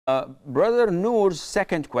Brother Noor's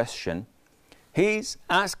second question, he's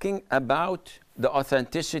asking about the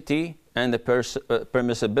authenticity and the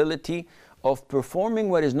permissibility of performing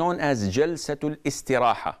what is known as Jalsatul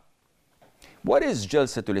Istiraha. What is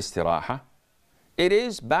Jalsatul Istiraha? It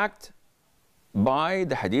is backed by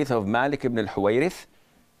the hadith of Malik ibn al-Huwayrith,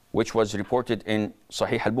 which was reported in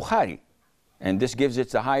Sahih al-Bukhari. And this gives it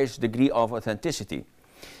the highest degree of authenticity.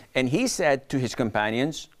 And he said to his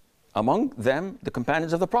companions, among them the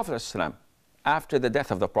companions of the Prophet ﷺ, after the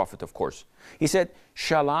death of the Prophet, of course. He said,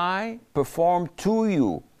 shall I perform to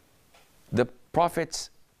you the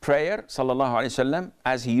Prophet's prayer, sallallahu alaihi wasallam,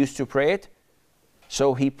 as he used to pray it?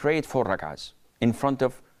 So he prayed 4 rak'ahs in front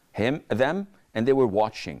of them, and they were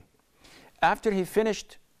watching. After he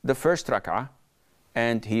finished the first rak'ah,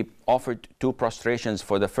 and he offered 2 prostrations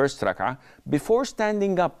for the first rak'ah, before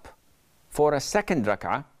standing up for a second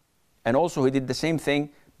rak'ah, and also he did the same thing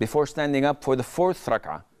before standing up for the 4th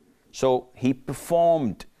rak'ah. So he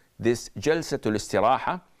performed this Jalsatul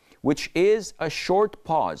Istiraha, which is a short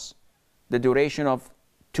pause, the duration of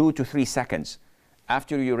 2 to 3 seconds.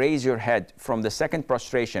 After you raise your head from the second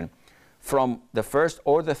prostration, from the first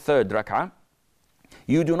or the 3rd rak'ah,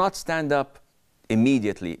 you do not stand up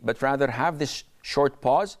immediately, but rather have this short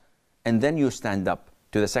pause, and then you stand up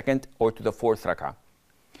to the 2nd or to the 4th rak'ah.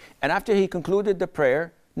 And after he concluded the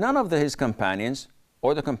prayer, none of his companions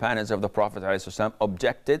or the companions of the Prophet ﷺ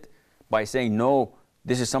objected by saying, no,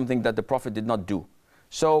 this is something that the Prophet did not do.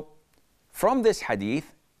 So from this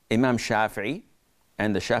hadith, Imam Shafi'i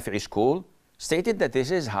and the Shafi'i school stated that this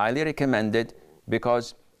is highly recommended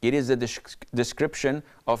because it is a description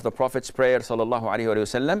of the Prophet's prayer sallallahu alaihi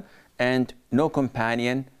wasallam, and no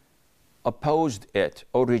companion opposed it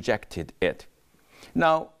or rejected it.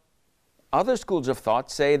 Now, other schools of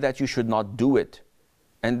thought say that you should not do it,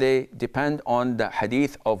 and they depend on the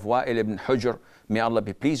hadith of Wa'il ibn Hujr, may Allah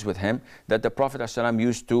be pleased with him, that the Prophet ﷺ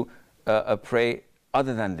used to pray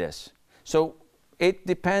other than this. So it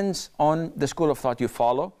depends on the school of thought you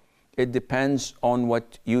follow. It depends on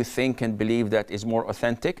what you think and believe that is more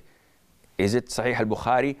authentic. Is it Sahih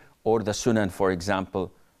al-Bukhari or the Sunan, for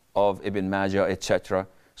example, of Ibn Majah, etc.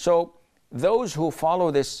 So those who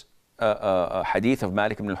follow this hadith of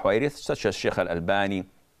Malik ibn al-Huwayrith, such as Sheikh al-Albani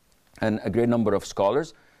and a great number of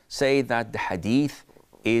scholars, say that the hadith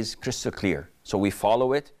is crystal clear. So we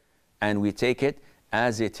follow it and we take it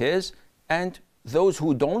as it is, and those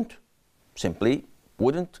who don't simply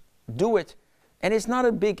wouldn't do it. And it's not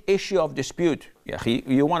a big issue of dispute.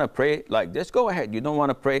 You want to pray like this, go ahead. You don't want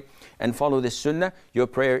to pray and follow this sunnah, your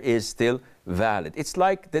prayer is still valid. It's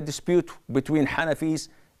like the dispute between Hanafis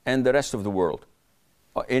and the rest of the world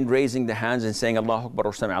in raising the hands and saying Allahu Akbar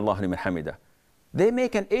or Sami Allahu liman hamidah. They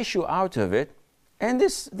make an issue out of it, and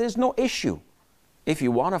there's no issue. If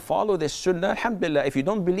you want to follow this sunnah, alhamdulillah. If you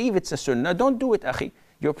don't believe it's a sunnah, don't do it, akhi.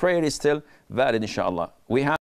 Your prayer is still valid, inshallah. We have